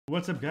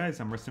What's up guys,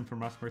 I'm Rustin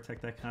from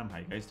RustmerTech.com. How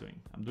you guys doing?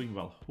 I'm doing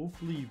well.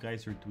 Hopefully you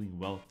guys are doing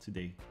well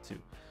today too.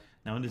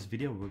 Now in this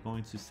video, we're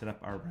going to set up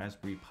our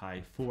Raspberry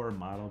Pi 4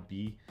 Model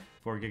B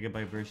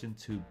 4GB version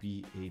to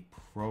be a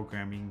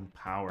programming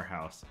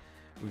powerhouse.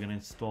 We're going to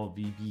install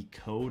VB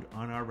code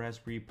on our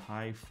Raspberry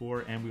Pi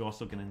 4, and we're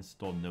also going to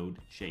install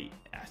Node.js.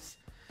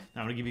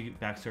 Now I'm going to give you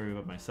a backstory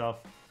about myself.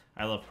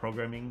 I love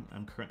programming.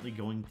 I'm currently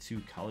going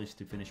to college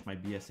to finish my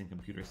BS in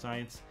computer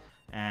science,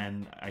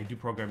 and I do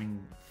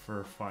programming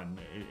for fun.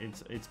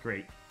 It's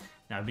great.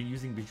 Now I've been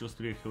using Visual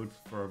Studio Code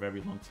for a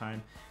very long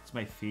time. It's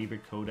my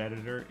favorite code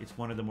editor. It's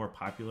one of the more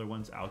popular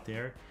ones out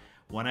there.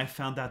 When I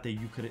found out that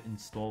you could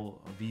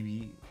install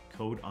VB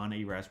code on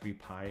a Raspberry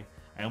Pi,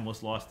 I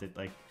almost lost it.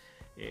 Like,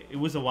 it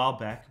was a while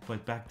back,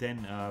 but back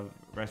then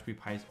Raspberry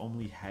Pis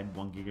only had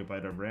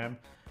 1GB of RAM.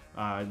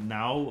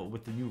 Now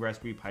with the new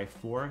Raspberry Pi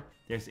 4,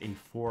 there's a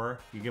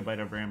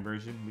 4GB of RAM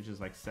version, which is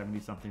like 70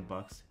 something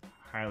bucks.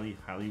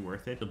 Highly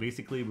worth it. So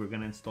basically we're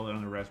gonna install it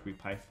on the Raspberry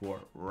Pi 4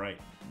 right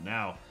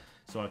now.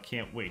 So I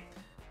can't wait.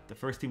 The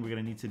first thing we're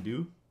gonna need to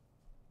do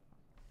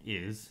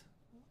is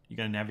you're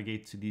gonna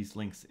navigate to these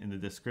links in the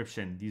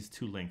description, these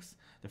two links.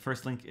 The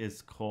first link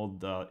is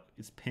called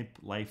it's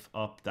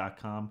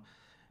pimplifeup.com,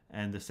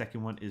 and the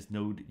second one is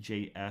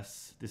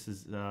Node.js. This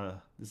is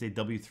a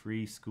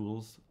W3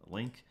 schools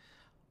link.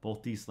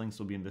 Both these links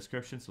will be in the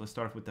description. So let's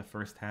start off with the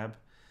first tab.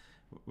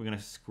 We're gonna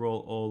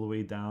scroll all the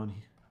way down.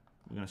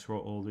 We're gonna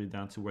scroll all the way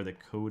down to where the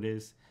code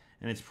is,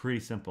 and it's pretty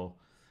simple.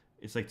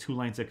 It's like 2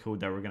 lines of code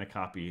that we're gonna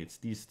copy. It's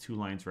these 2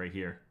 lines right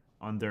here,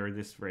 under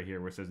this right here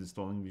where it says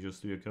installing Visual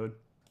Studio Code.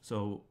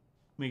 So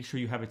make sure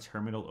you have a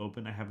terminal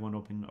open. I have one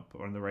open up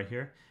on the right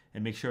here,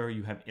 and make sure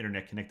you have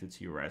internet connected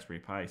to your Raspberry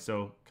Pi.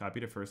 So copy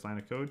the first line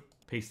of code,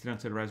 paste it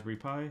onto the Raspberry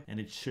Pi, and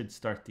it should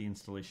start the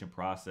installation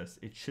process.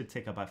 It should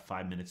take about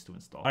 5 minutes to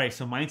install. All right,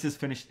 so mine is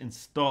finished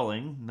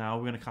installing. Now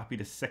we're gonna copy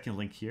the second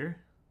link here.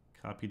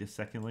 Copy the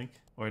second link,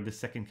 or the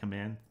second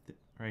command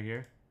right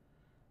here,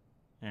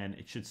 and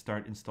it should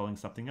start installing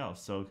something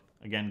else. So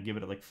again, give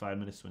it like 5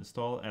 minutes to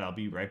install, and I'll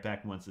be right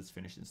back once it's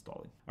finished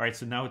installing. All right,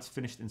 so now it's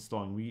finished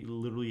installing. We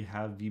literally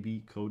have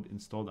VB code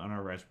installed on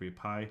our Raspberry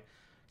Pi.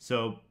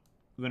 So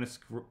we're gonna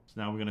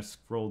now we're gonna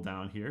scroll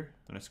down here.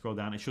 I'm gonna scroll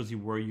down. It shows you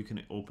where you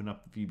can open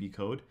up VB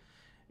code.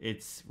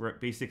 It's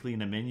basically in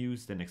the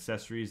menus, then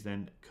accessories,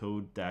 then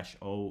code-oss.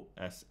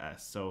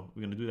 So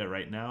we're gonna do that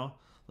right now.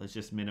 Let's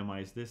just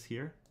minimize this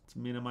here. Let's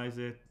minimize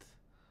it.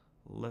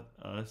 Let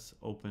us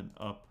open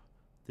up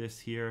this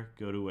here.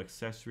 Go to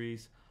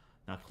accessories.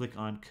 Now click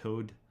on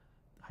code-oss.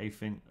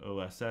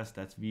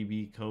 That's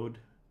VB code,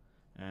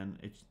 and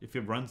if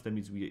it runs, that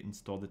means we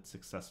installed it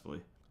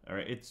successfully. All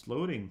right, it's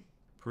loading.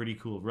 Pretty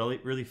cool.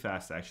 Really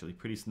fast, actually.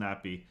 Pretty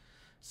snappy.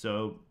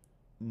 So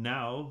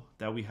now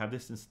that we have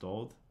this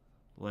installed,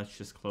 let's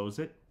just close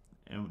it.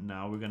 And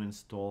now we're going to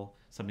install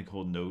something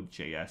called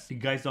Node.js. If you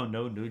guys don't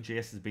know,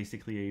 Node.js is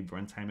basically a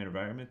runtime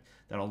environment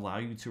that will allow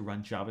you to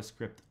run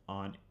JavaScript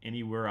on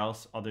anywhere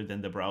else other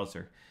than the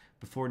browser.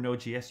 Before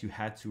Node.js, you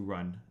had to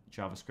run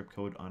JavaScript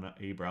code on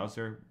a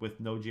browser. With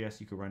Node.js,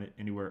 you can run it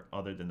anywhere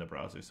other than the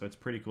browser. So it's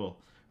pretty cool,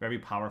 very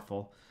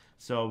powerful.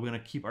 So we're going to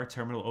keep our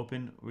terminal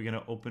open. We're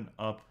going to open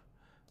up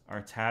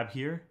our tab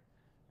here,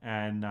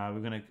 and we're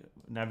going to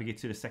navigate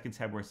to the second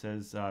tab where it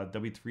says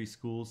W3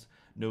 Schools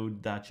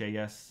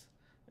Node.js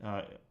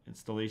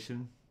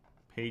installation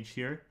page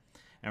here,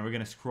 and we're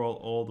going to scroll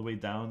all the way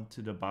down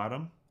to the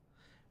bottom,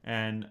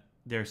 and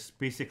there's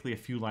basically a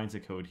few lines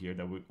of code here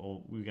that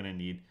we're going to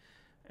need.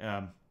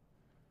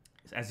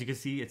 As you can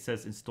see, it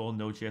says install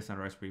Node.js on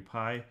Raspberry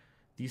Pi.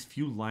 These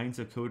few lines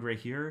of code right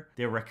here,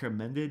 they're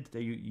recommended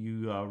that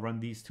you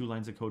run these 2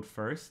 lines of code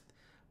first,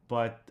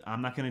 but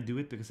I'm not going to do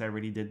it because I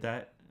already did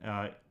that.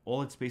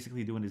 All it's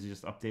basically doing is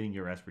just updating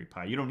your Raspberry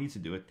Pi. You don't need to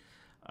do it.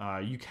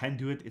 You can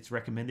do it. It's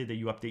recommended that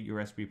you update your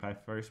Raspberry Pi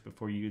first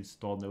before you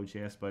install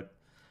Node.js, but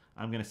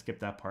I'm going to skip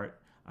that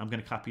part. I'm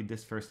going to copy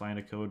this first line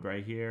of code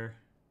right here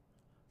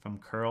from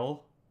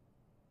curl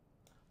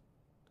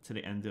to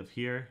the end of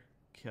here.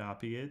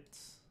 Copy it.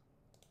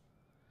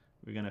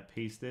 We're going to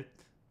paste it.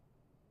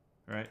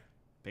 All right.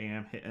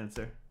 Bam. Hit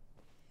enter.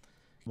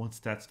 Once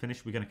that's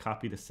finished, we're going to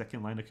copy the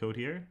second line of code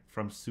here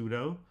from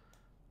sudo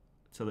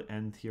to the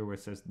end here where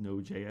it says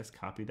Node.js.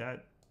 Copy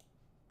that.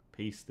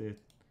 Paste it.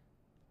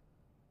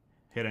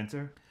 Hit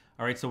enter.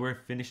 All right, so we're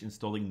finished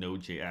installing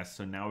Node.js.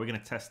 So now we're going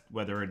to test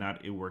whether or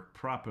not it worked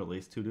properly.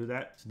 To do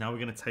that, so now we're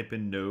going to type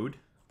in node,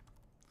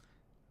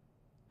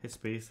 hit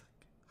space,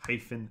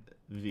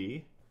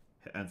 -v,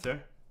 hit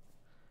enter.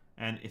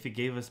 And if it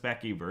gave us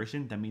back a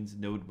version, that means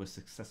Node was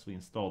successfully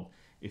installed.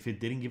 If it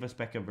didn't give us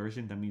back a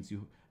version, that means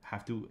you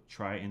have to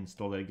try and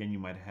install it again. You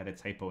might have had a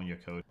typo in your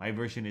code. My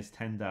version is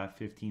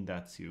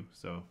 10.15.2.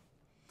 So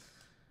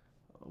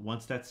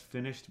once that's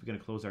finished, we're going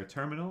to close our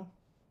terminal.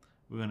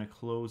 We're going to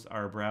close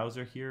our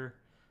browser here,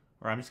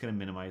 or I'm just going to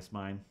minimize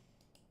mine.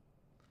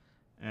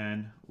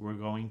 And we're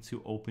going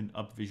to open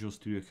up Visual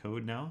Studio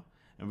Code now,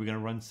 and we're going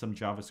to run some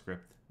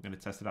JavaScript. I'm going to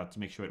test it out to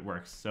make sure it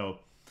works. So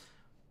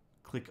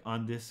click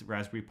on this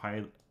Raspberry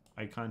Pi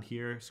icon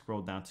here,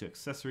 scroll down to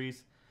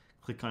accessories,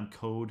 click on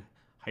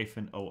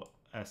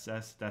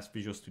code-oss, that's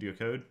Visual Studio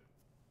Code.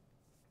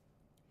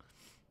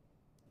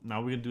 Now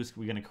what we're gonna do is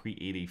we're gonna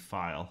create a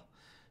file.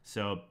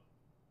 So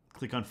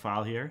click on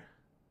File here,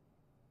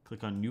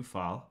 click on New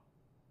File,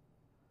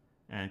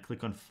 and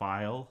click on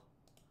File,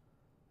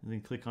 and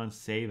then click on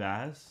Save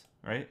As,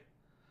 right?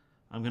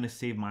 I'm gonna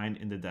save mine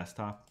in the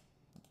desktop.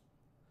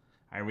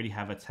 I already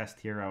have a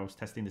test here. I was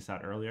testing this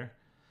out earlier.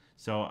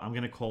 So I'm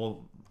gonna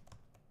call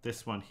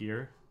this one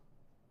here.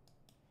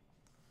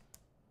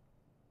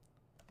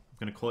 I'm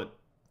gonna call it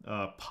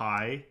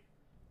pi.js.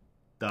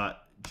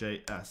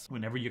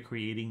 Whenever you're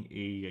creating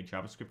a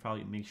JavaScript file,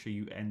 you make sure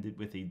you end it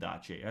with a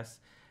 .js.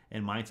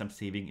 And mine, I'm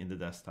saving in the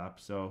desktop.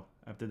 So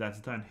after that's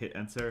done, hit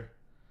enter.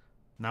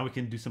 Now we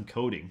can do some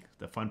coding,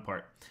 the fun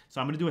part.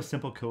 So I'm gonna do a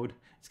simple code.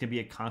 It's gonna be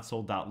a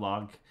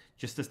console.log,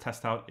 just to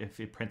test out if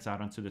it prints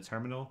out onto the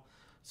terminal.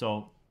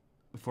 So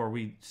before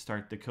we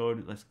start the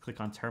code, let's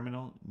click on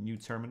terminal, new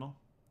terminal.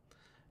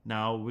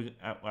 Now,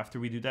 after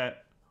we do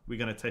that, we're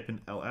gonna type in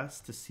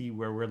ls to see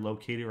where we're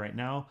located right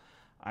now.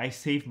 I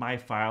saved my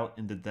file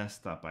in the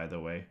desktop, by the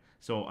way.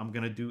 So I'm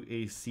gonna do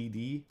a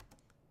cd.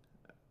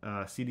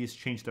 CD is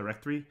change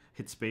directory,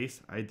 hit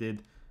space. I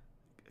did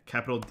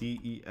capital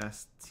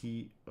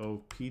DESTOP,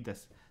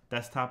 that's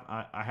desktop.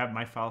 I have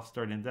my file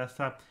stored in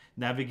desktop.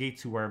 Navigate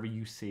to wherever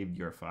you saved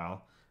your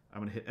file.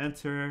 I'm gonna hit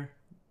enter.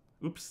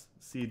 Oops,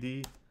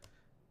 CD,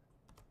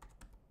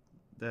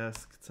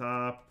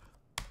 desktop.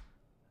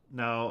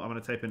 Now I'm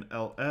gonna type in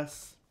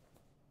ls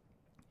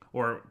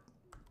or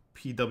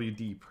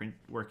pwd, print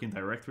working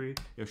directory.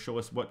 It'll show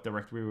us what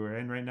directory we're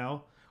in right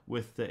now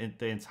with the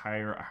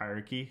entire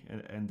hierarchy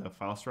and the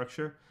file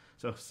structure.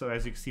 So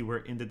as you can see, we're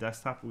in the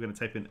desktop. We're gonna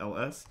type in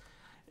ls.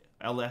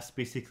 ls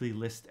basically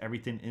lists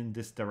everything in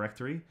this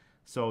directory.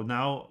 So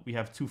now we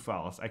have two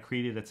files. I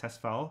created a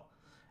test file,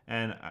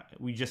 and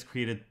we just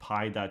created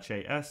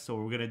pi.js. So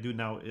what we're gonna do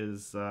now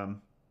is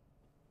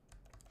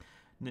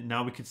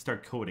now we can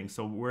start coding.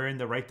 So we're in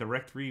the right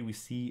directory. We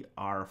see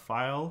our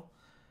file.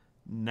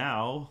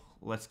 Now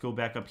let's go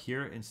back up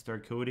here and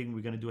start coding.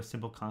 We're gonna do a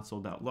simple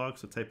console.log.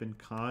 So type in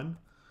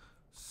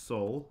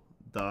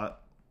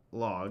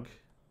console.log.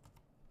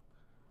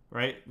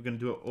 Right? We're gonna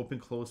do an open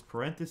close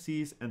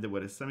parentheses and then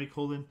with a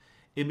semicolon.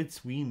 In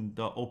between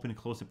the open and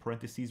close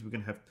parentheses, we're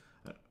gonna have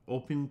an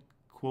open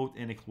quote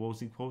and a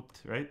closing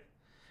quote, right?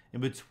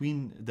 In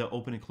between the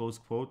open and close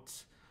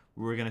quotes,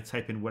 we're gonna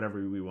type in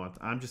whatever we want.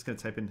 I'm just gonna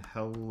type in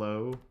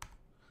hello,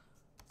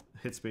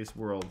 hit space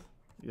world.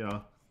 You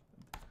know,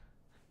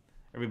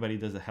 everybody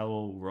does a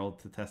hello world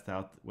to test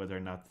out whether or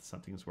not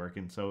something's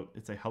working. So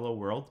it's a hello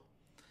world,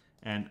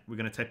 and we're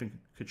gonna type in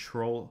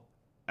Control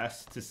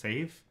S to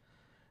save.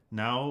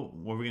 Now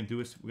what we're gonna do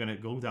is we're gonna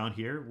go down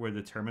here where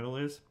the terminal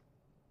is,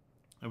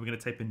 and we're gonna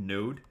type in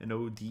node,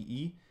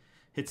 N-O-D-E,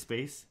 hit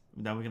space.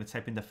 Now we're gonna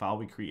type in the file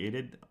we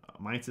created.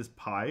 Mine says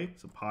pi,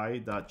 so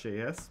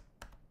pi.js.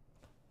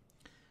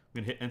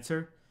 We're gonna hit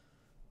enter.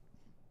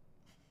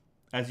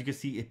 As you can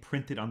see, it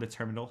printed on the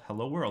terminal,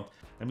 hello world.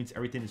 That means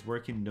everything is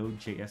working.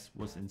 Node.js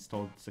was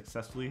installed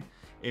successfully.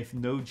 If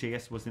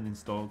Node.js wasn't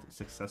installed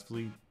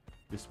successfully,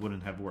 this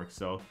wouldn't have worked.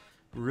 So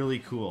really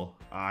cool.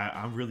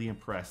 I'm really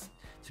impressed.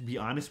 To be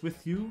honest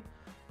with you,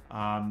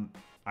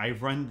 I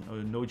run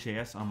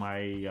Node.js on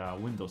my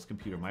Windows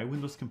computer. My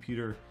Windows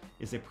computer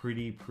is a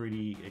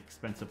pretty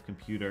expensive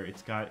computer.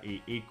 It's got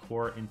a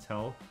 8-core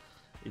Intel.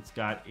 It's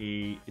got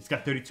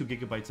 32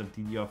 gigabytes of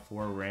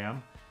DDR4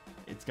 RAM.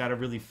 It's got a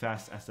really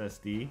fast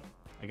SSD.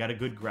 I got a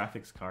good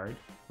graphics card.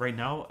 Right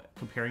now,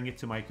 comparing it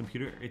to my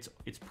computer, it's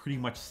pretty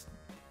much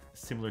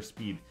similar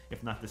speed,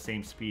 if not the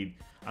same speed.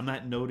 I'm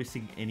not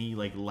noticing any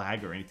like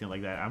lag or anything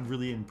like that. I'm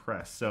really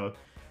impressed. So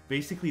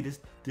basically this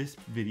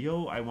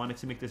video, I wanted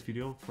to make this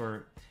video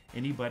for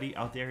anybody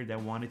out there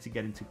that wanted to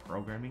get into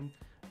programming,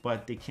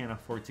 but they can't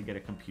afford to get a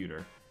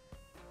computer.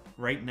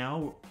 Right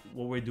now,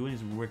 what we're doing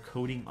is we're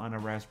coding on a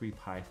Raspberry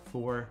Pi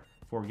 4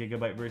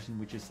 gigabyte version,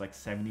 which is like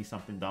 $70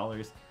 something.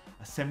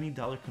 A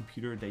 $70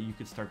 computer that you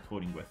could start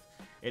coding with.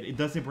 It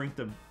doesn't break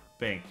the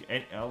bank.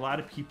 And a lot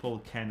of people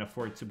can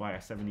afford to buy a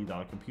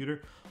 $70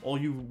 computer. All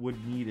you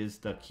would need is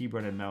the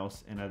keyboard and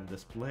mouse and a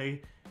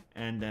display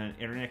and an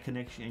internet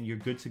connection, and you're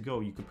good to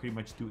go. You could pretty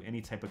much do any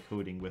type of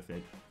coding with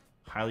it.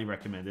 Highly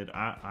recommended.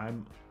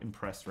 I'm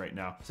impressed right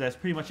now. So that's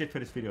pretty much it for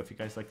this video. If you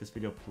guys like this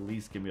video,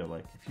 please give me a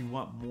like. If you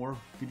want more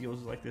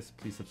videos like this,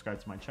 please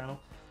subscribe to my channel.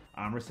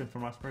 I'm Rustin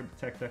from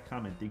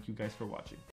rossmarttech.com, and thank you guys for watching.